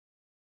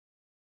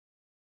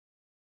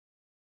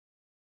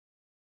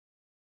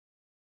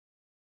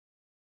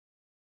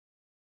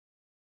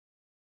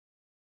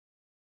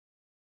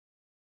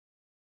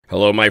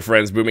Hello, my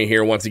friends. Boomy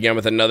here once again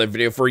with another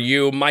video for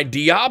you, my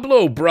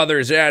Diablo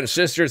brothers and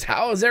sisters.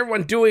 How is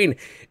everyone doing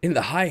in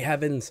the high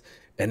heavens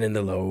and in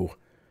the low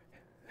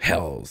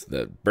hells?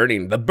 The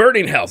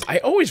burning hells. I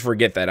always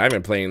forget that. I've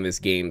been playing these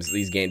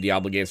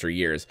Diablo games for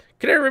years.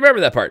 Can I remember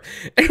that part?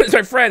 Anyways,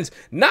 my friends,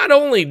 not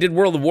only did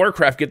World of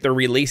Warcraft get their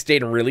release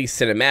date and release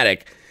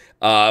cinematic,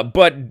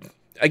 but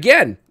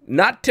again,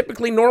 not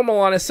typically normal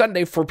on a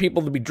Sunday for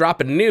people to be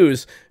dropping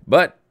news,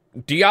 but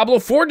Diablo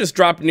IV just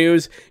dropped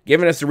news,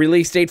 giving us a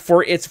release date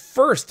for its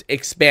first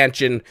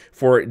expansion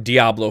for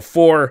Diablo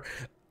IV,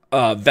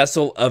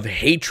 Vessel of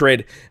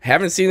Hatred.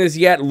 Haven't seen this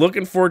yet.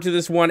 Looking forward to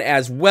this one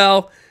as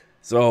well.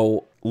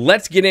 So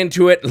let's get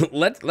into it.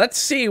 Let's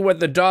see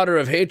what the Daughter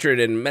of Hatred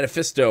and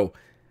Mephisto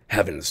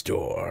have in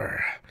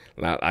store.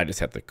 Now, I just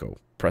have to go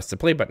press the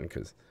play button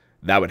because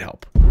that would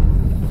help.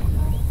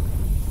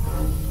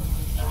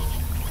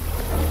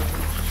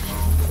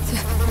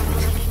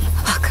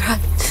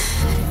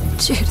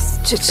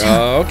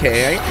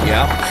 Okay,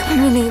 yeah.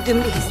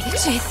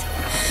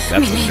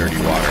 That's some dirty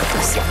water.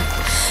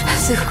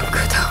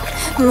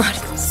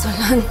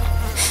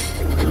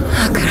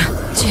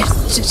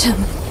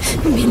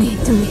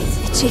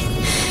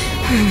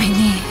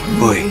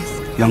 Boy,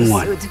 young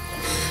one,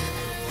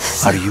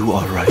 are you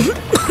all right?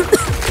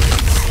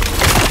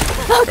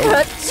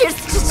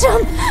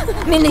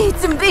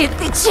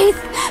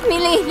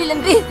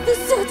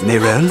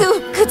 Nerel?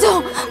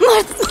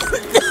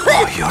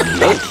 Oh, you're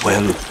not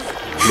well.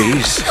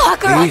 Please,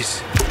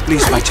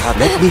 my child,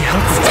 let me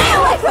help you. Stay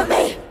away from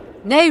me!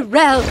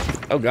 Nerel!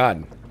 Oh,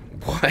 God.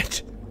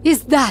 What?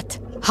 Is that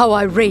how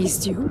I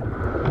raised you?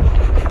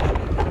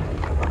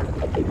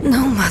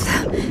 No,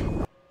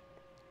 Mother.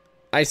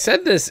 I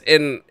said this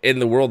in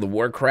the World of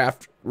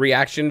Warcraft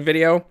reaction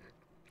video,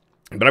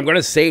 but I'm going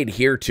to say it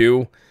here,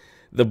 too.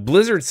 The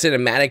Blizzard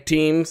cinematic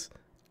teams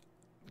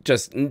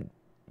just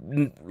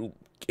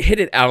hit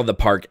it out of the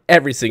park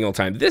every single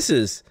time. This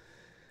is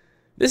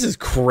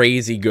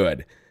crazy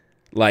good.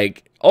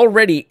 Like,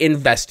 already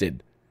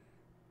invested.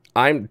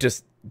 I'm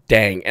just,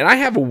 dang. And I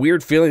have a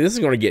weird feeling this is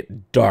going to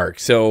get dark.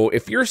 So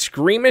if you're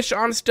squeamish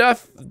on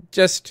stuff,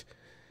 just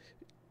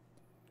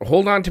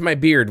hold on to my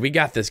beard. We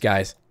got this,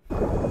 guys.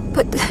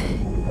 But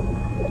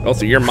oh,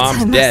 so your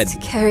mom's dead. I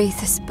must carry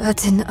this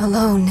burden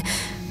alone.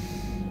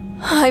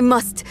 I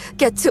must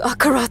get to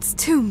Akarat's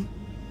tomb.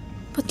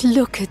 But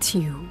look at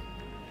you.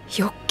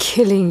 You're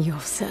killing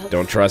yourself.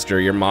 Don't trust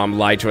her. Your mom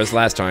lied to us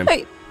last time.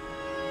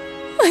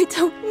 I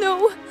don't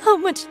know how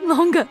much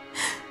longer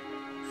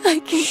I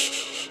can...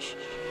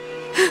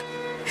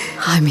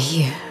 I'm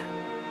here,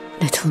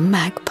 little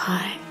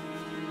magpie.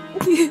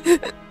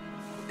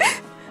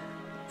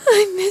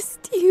 I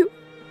missed you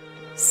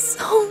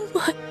so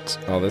much.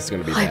 Oh, this is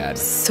going to be bad. I'm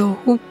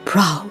so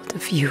proud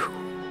of you.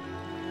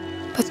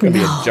 But it's going to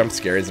be now, a jump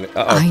scare, isn't it?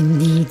 Uh-oh. I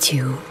need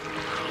you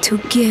to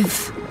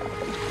give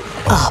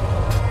up.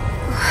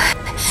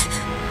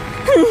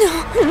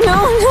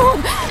 No.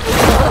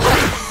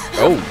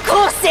 Oh. Of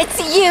course it's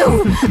you!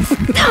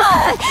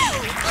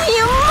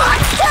 You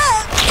monster!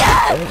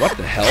 Oh, what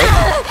the hell?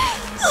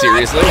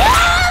 Seriously?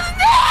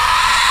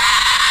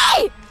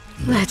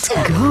 Let's go.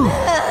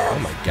 Oh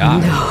my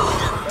God. No.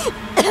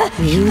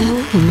 You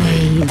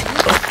made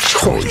a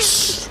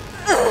choice.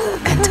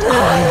 And I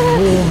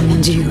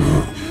warned you,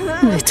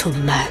 little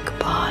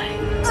magpie.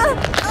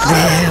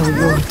 There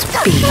would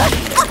be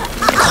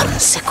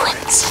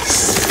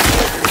consequences.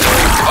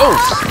 Oh!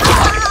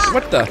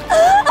 What the?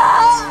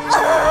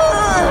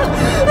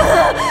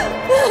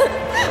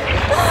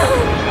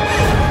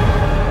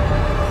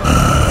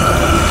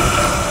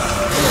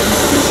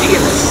 Is she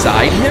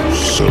inside him?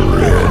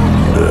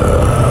 Surrender.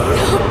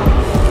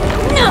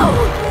 No!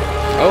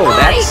 Oh,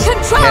 that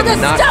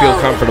cannot feel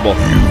comfortable.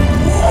 You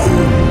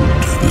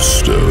hold the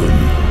stone.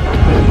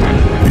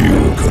 You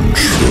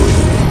control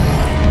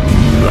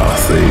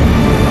nothing.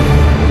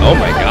 Oh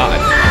my God.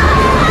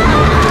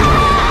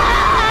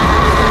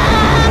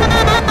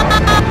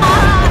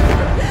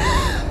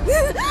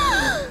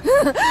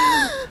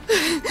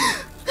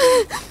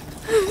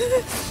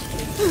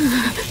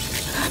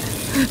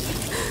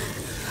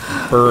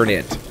 Burn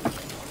it.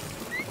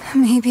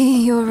 Maybe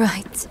you're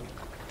right.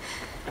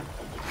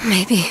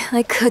 Maybe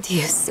I could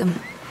use some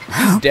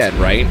help. He's dead,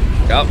 right?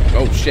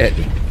 Oh shit.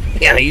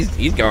 Yeah,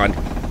 he's gone.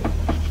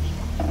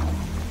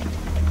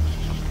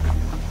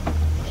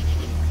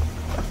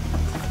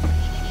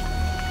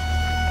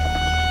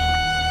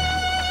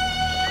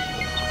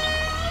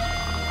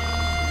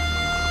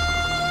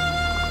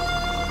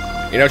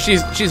 You know,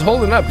 she's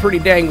holding up pretty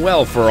dang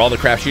well for all the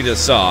crap she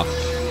just saw.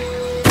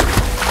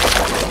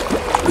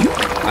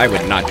 I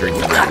would not drink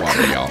that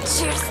water, y'all.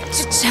 Cheers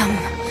to chum.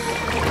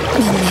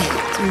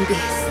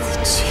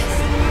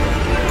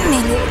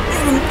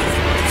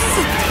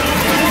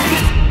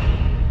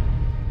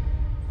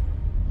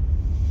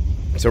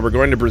 So we're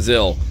going to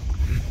Brazil.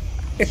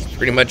 It's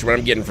pretty much what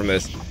I'm getting from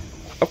this.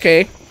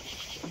 Okay.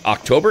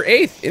 October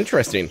 8th.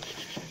 Interesting.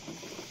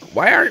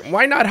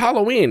 Why not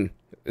Halloween?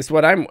 Is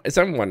what I'm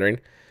wondering.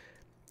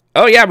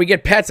 Oh yeah, we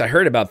get pets. I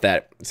heard about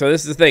that. So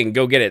this is the thing.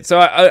 Go get it. So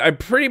I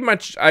pretty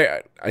much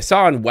I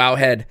saw on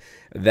Wowhead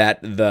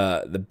that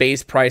the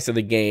base price of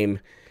the game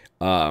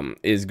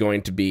is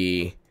going to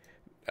be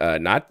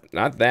not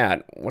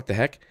that. What the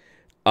heck?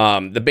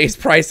 The base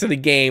price of the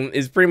game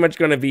is pretty much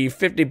going to be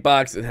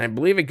 $50, and I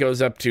believe it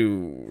goes up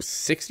to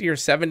 60 or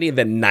 70, and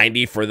then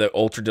 90 for the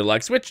Ultra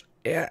Deluxe, which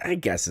yeah, I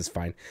guess is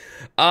fine.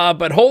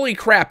 But holy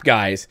crap,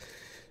 guys,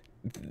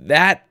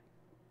 that.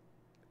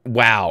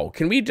 Wow,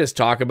 can we just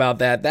talk about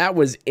that? That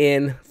was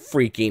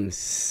freaking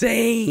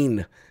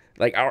insane.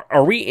 Like,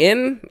 are we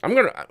in?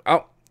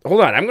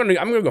 Hold on. I'm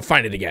gonna go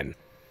find it again.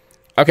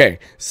 Okay,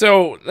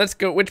 so let's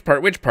go. Which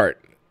part? Which part?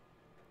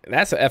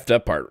 That's a effed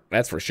up part.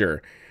 That's for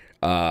sure.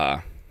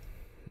 But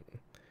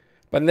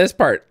in this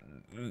part,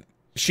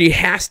 she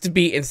has to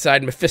be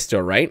inside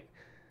Mephisto, right?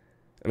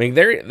 I mean,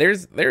 there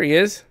he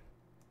is,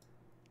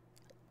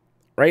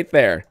 right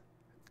there.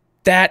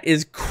 That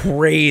is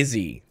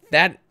crazy.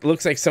 That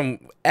looks like some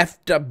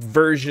effed up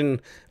version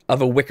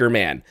of a Wicker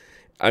Man.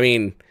 I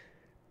mean,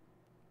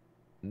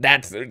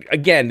 that's,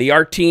 again, the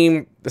art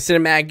team, the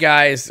cinematic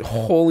guys,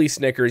 holy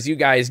Snickers, you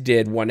guys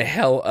did one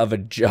hell of a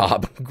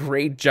job.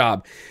 Great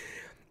job.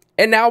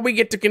 And now we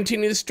get to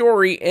continue the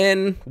story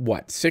in,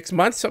 what, 6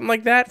 months? Something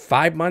like that?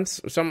 5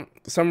 months?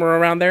 Somewhere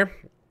around there?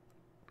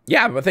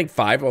 Yeah, I think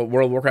 5.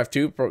 World of Warcraft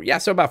 2. Yeah,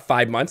 so about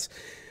 5 months.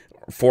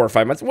 4 or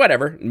 5 months,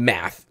 whatever.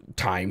 Math,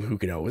 time, who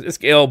can know?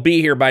 It'll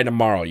be here by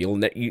tomorrow.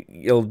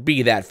 You'll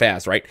be that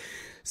fast, right?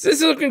 So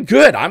this is looking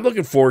good. I'm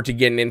looking forward to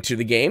getting into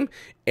the game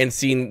and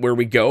seeing where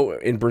we go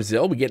in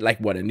Brazil. We get, like,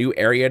 what, a new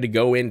area to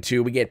go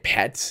into. We get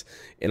pets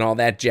and all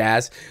that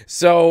jazz.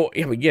 So,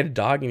 yeah, we get a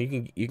dog,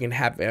 and you can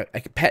have a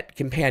pet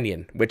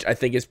companion, which I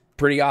think is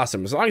pretty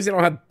awesome. As long as they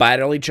don't have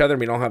battle each other,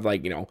 we don't have,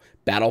 like,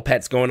 battle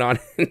pets going on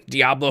in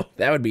Diablo.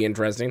 That would be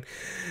interesting.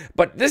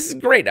 But this is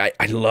great. I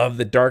love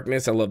the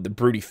darkness. I love the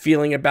broody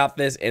feeling about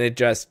this, and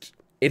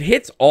it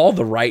hits all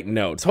the right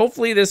notes.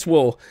 Hopefully this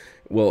will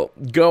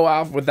go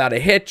off without a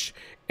hitch.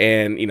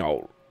 And,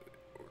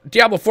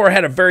 Diablo 4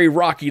 had a very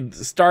rocky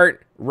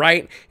start,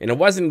 right? And it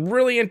wasn't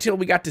really until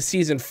we got to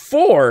Season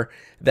 4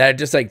 that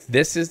just like,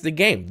 this is the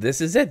game.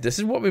 This is it. This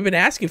is what we've been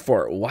asking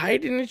for. Why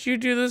didn't you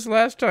do this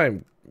last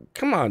time?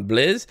 Come on,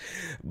 Blizz.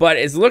 But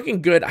it's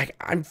looking good.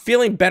 I'm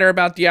feeling better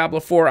about Diablo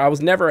 4. I was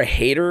never a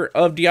hater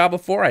of Diablo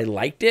 4. I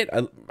liked it.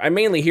 I'm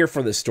mainly here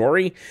for the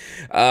story.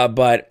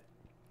 But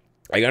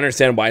I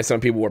understand why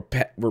some people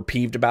were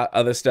peeved about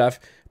other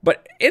stuff.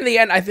 But in the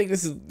end, I think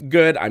this is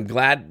good. I'm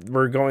glad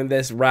we're going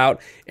this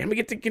route. And we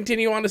get to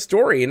continue on the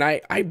story. And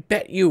I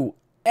bet you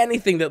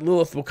anything that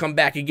Lilith will come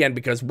back again.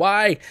 Because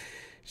why?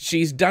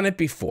 She's done it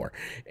before.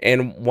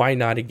 And why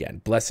not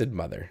again? Blessed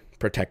Mother,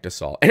 protect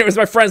us all. Anyways,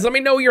 my friends, let me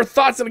know your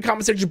thoughts in the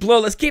comment section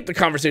below. Let's keep the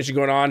conversation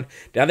going on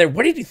down there.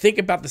 What did you think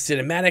about the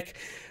cinematic?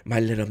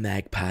 My little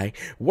magpie.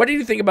 What did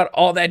you think about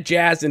all that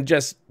jazz and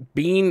just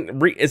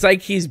being... It's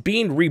like he's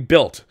being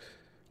rebuilt.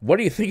 What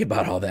do you think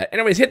about all that?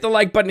 Anyways, hit the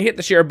like button, hit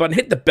the share button,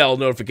 hit the bell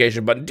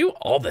notification button, do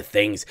all the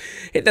things.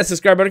 Hit that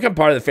subscribe button, become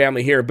part of the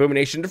family here at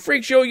BoomyNation, the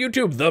Freak Show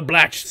YouTube, the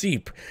black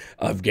sheep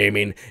of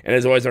gaming. And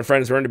as always, my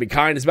friends, learn to be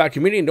kind. It's about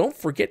community. And don't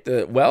forget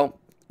to, well,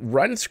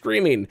 run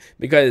screaming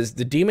because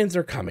the demons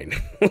are coming.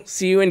 We'll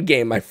see you in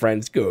game, my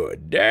friends.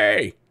 Good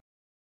day.